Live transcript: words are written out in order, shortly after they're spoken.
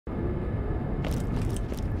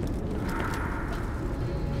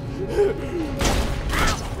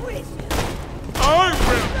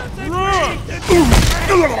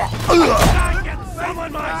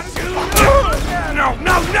Someone might shoot! No,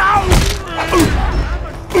 no, no!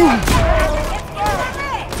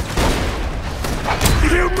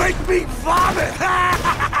 You make me vomit!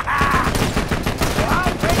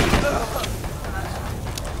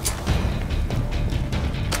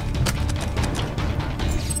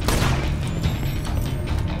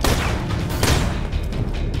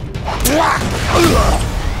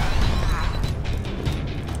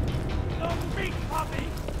 Those big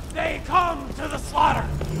puppies, they come to the slaughter,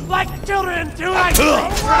 like children to ice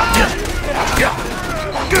cream.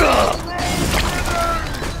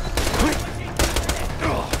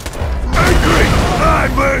 Angry!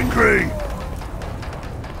 I'm angry!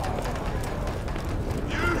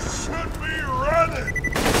 You should be running!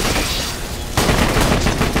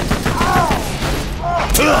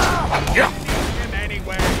 Him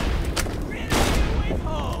anyway!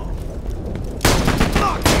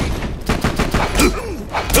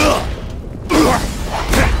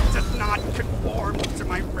 Does not conform to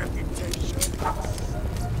my reputation.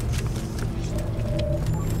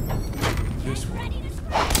 This one.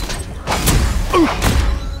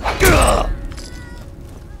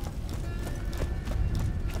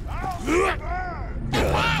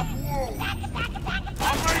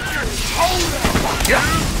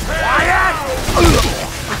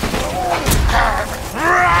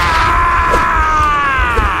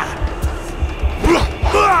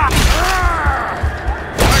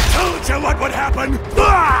 What would happen?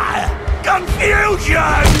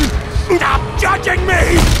 Confusion! Stop judging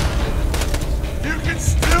me! You can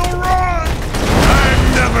still run! I'm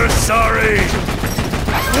never sorry!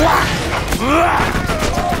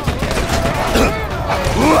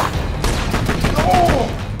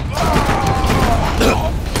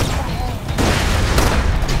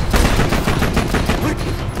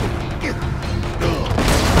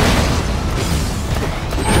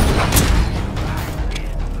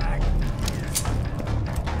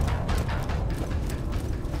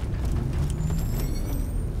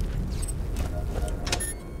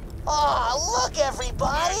 Look,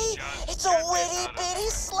 everybody! It's a witty-bitty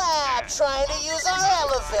slab trying to use our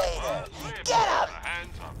elevator! Get him!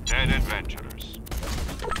 Hands of dead adventurers.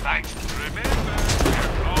 Thanks. Remember,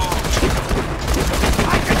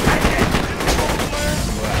 I can take it!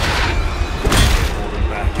 Hold him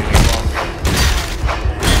back any longer.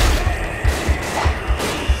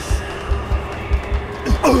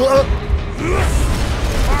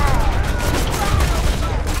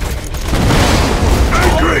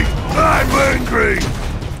 Angry! I'm angry!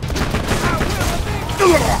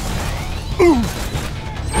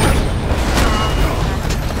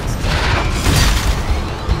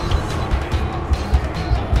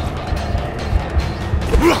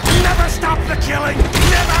 Never stop the killing!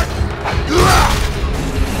 Never!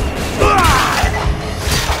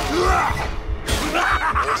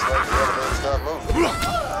 Looks like the elevator's not moving.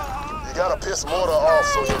 You gotta piss Mortar off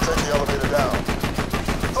so he'll take the elevator down.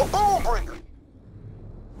 The boom breaker!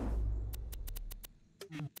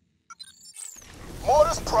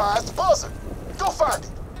 Mortar's prized buzzer. Go find it.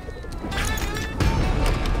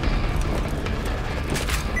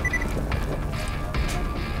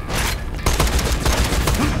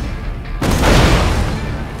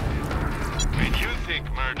 when you think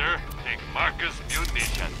murder, think Marcus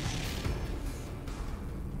munitions.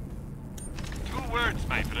 2 words,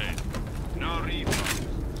 my friend. No refund.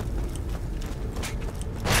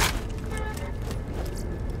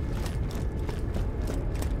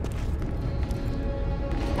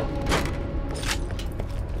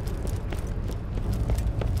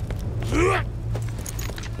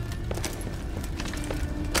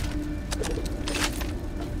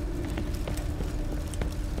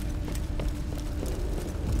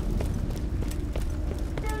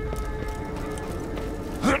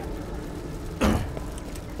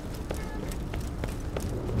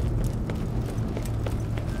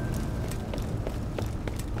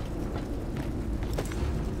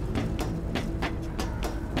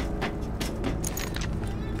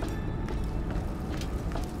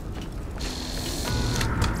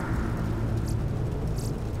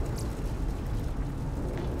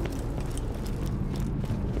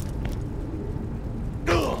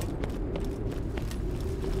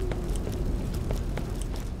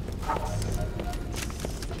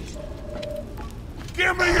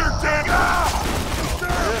 Give me your damn...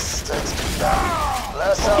 This takes me down.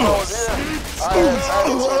 Last time I was here, I had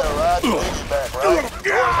Tiny Tina ride the piggyback, right? Throwing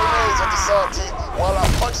grenades at the Saltine while I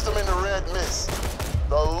punched them in the red mist.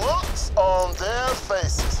 The looks on their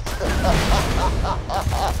faces.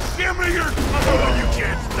 Give me your... Oh, you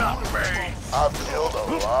can't stop me! I've killed a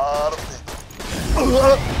lot of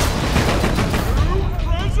people.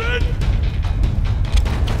 Present!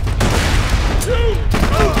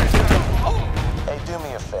 Hey, do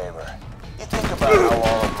me a favor. You think about how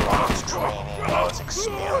all of Ron's training, all his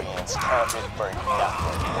experience counted for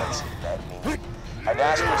nothing. What's that mean? And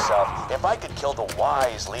ask yourself, if I could kill the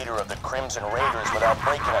wise leader of the Crimson Raiders without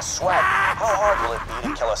breaking a sweat, how hard will it be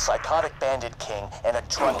to kill a psychotic bandit king and a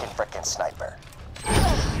drunken frickin' sniper?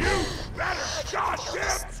 You better goddamn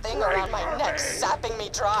This thing around my neck sapping me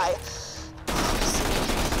dry.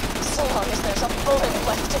 So long as there's a bullet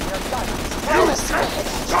left in your gun, promise me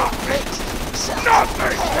stop me! just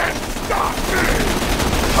Nothing can stop me!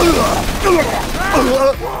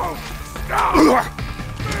 Won't stop me!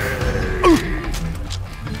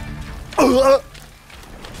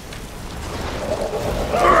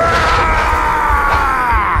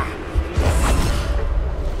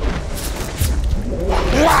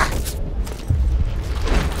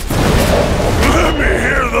 Let me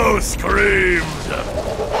hear those screams!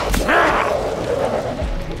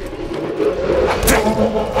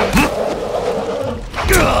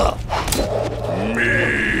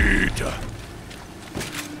 Meat!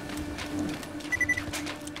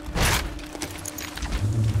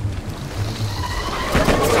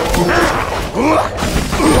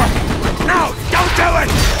 No! Don't do it!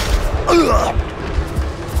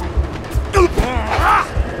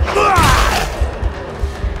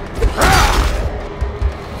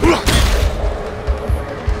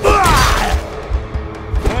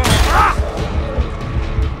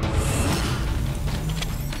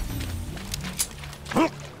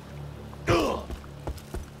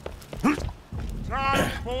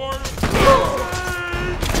 Time for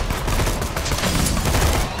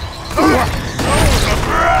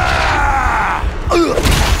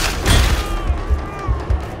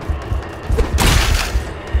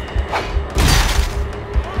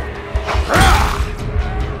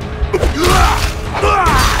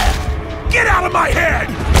Get out of my head!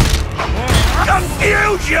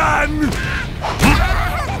 Confusion!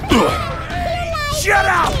 Shut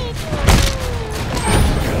up!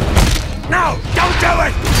 No, don't do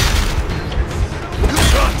it!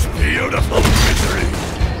 Such beautiful misery!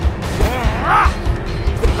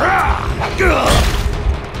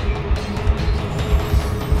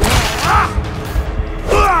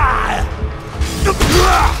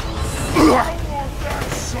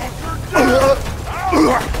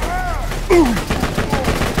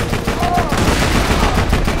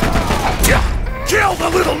 Kill the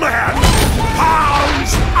little man!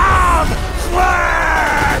 Pounds of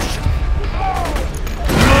flesh!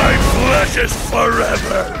 My flesh is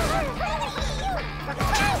forever!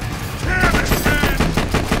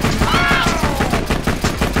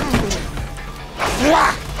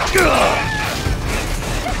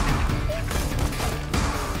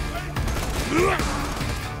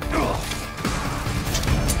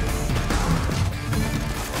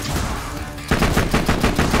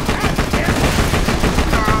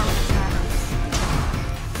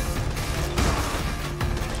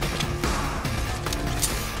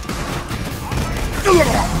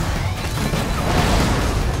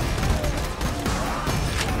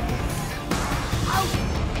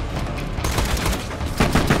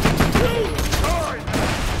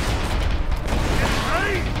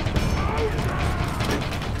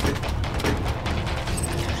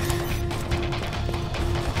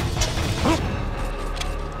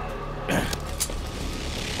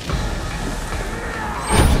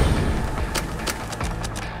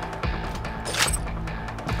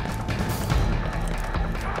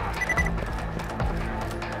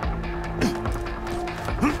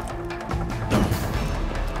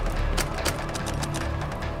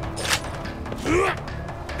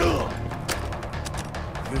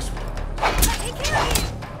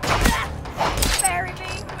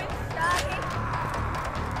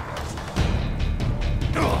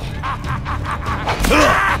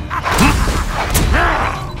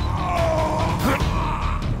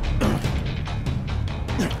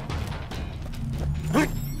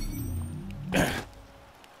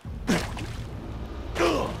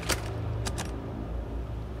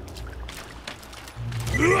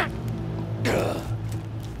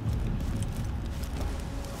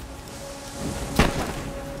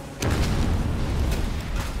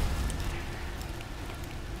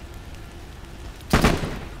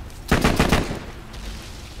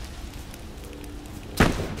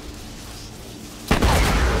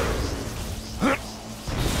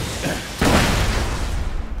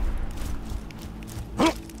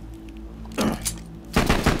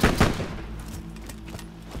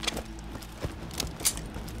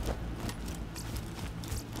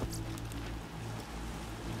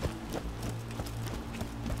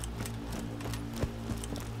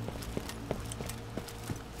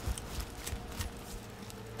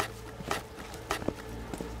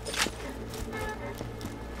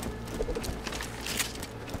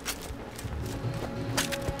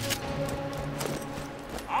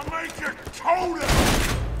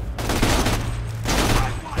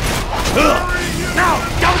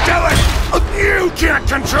 You can't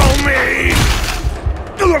control me!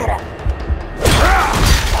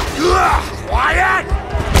 Quiet!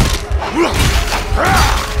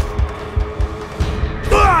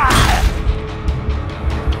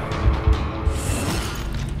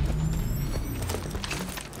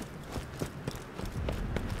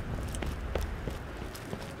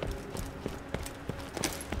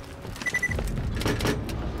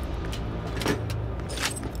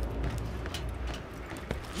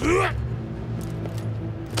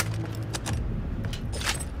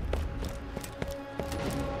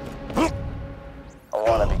 I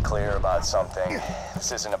want to be clear about something.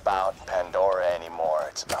 This isn't about Pandora anymore.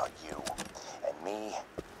 It's about you. And me,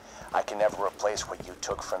 I can never replace what you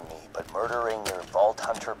took from me, but murdering your Vault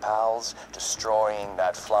Hunter pals, destroying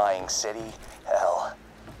that flying city, hell,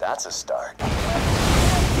 that's a start.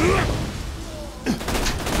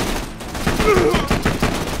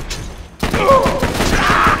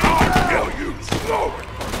 You slow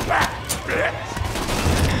back, bitch!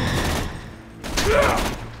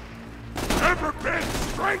 Ever been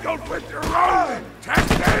strangled with your own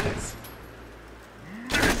intestines?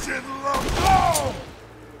 Mission level!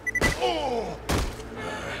 Oh!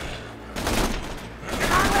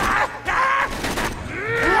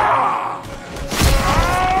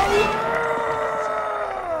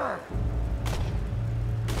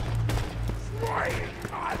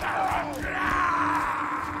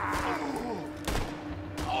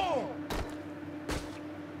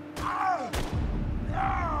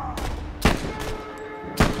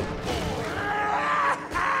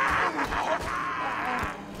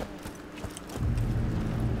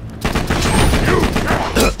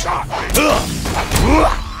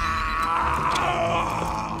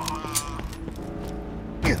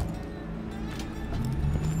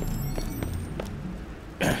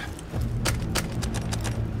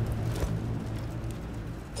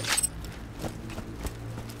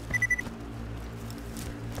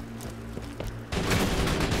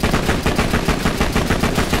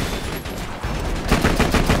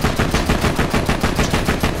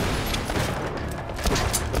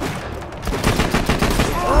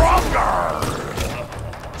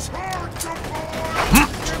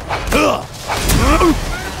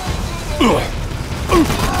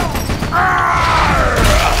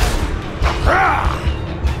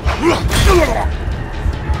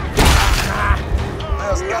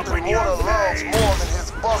 There's nothing Mortar loves more than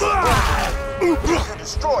his buzzing. If you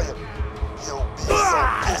destroy him, he'll be so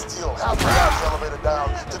pissed he'll have to have the elevator down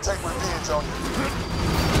to take revenge on you.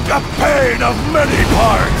 The pain of many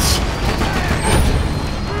parts!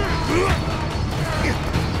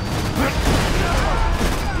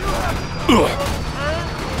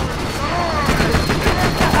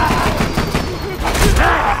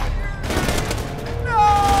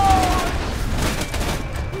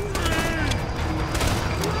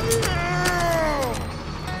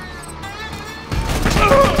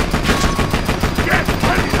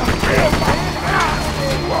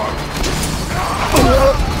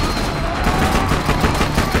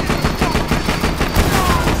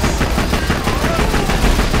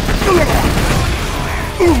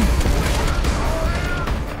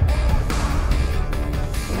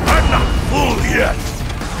 I'm not full yet!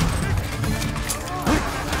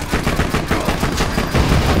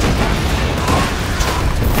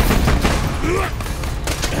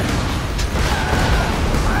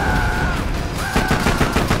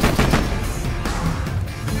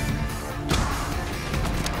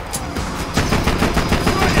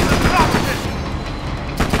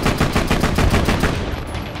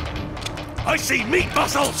 I see meat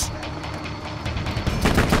muscles!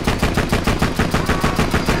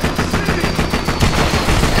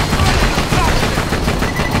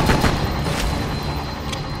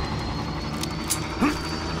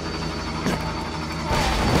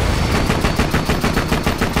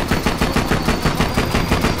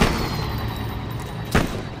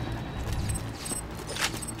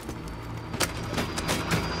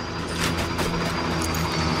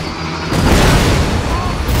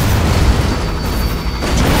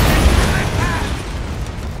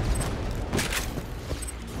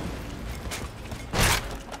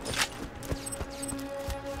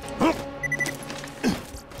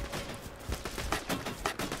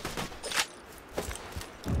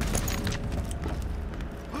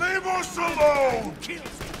 Leave us alone!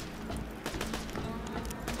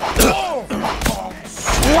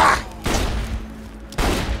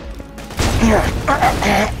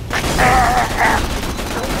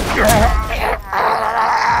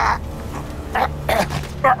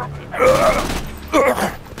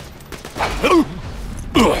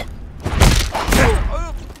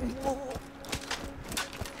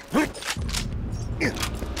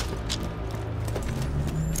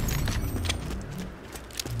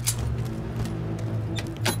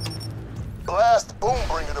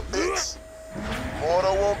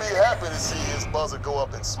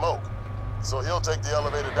 and smoke. So he'll take the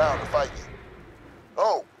elevator down to fight you.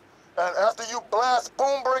 Oh, and after you blast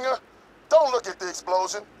Boombringer, don't look at the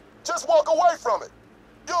explosion. Just walk away from it.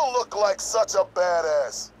 You'll look like such a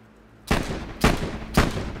badass.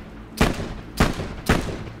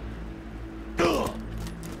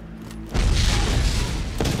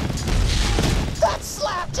 That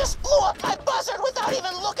slap just blew up my buzzard without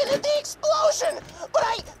even looking at the explosion! But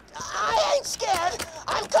I ain't scared!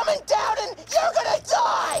 I'm coming down and you're gonna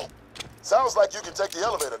die! Sounds like you can take the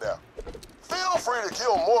elevator down. Feel free to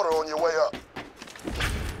kill Mortar on your way up.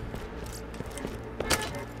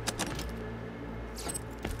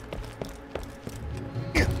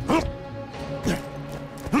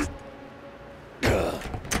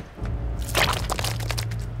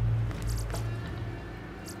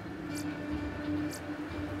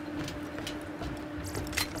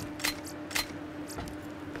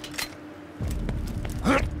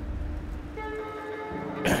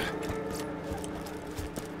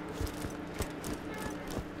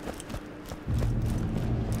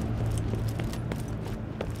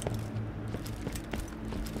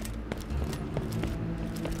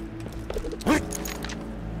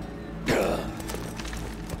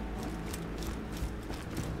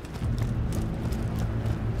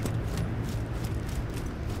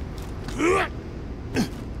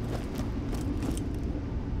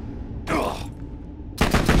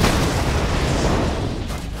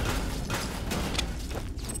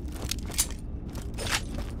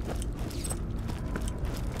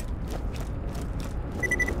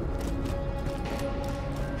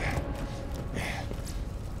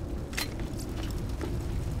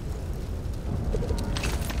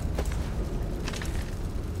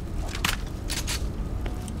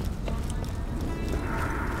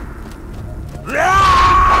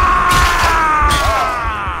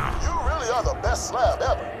 Slab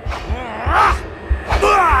ever.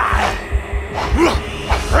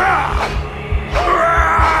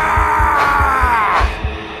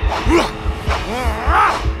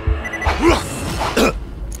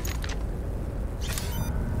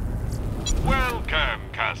 Welcome,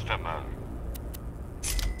 customer.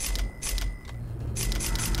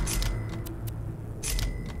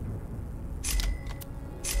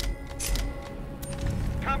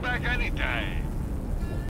 Come back anytime.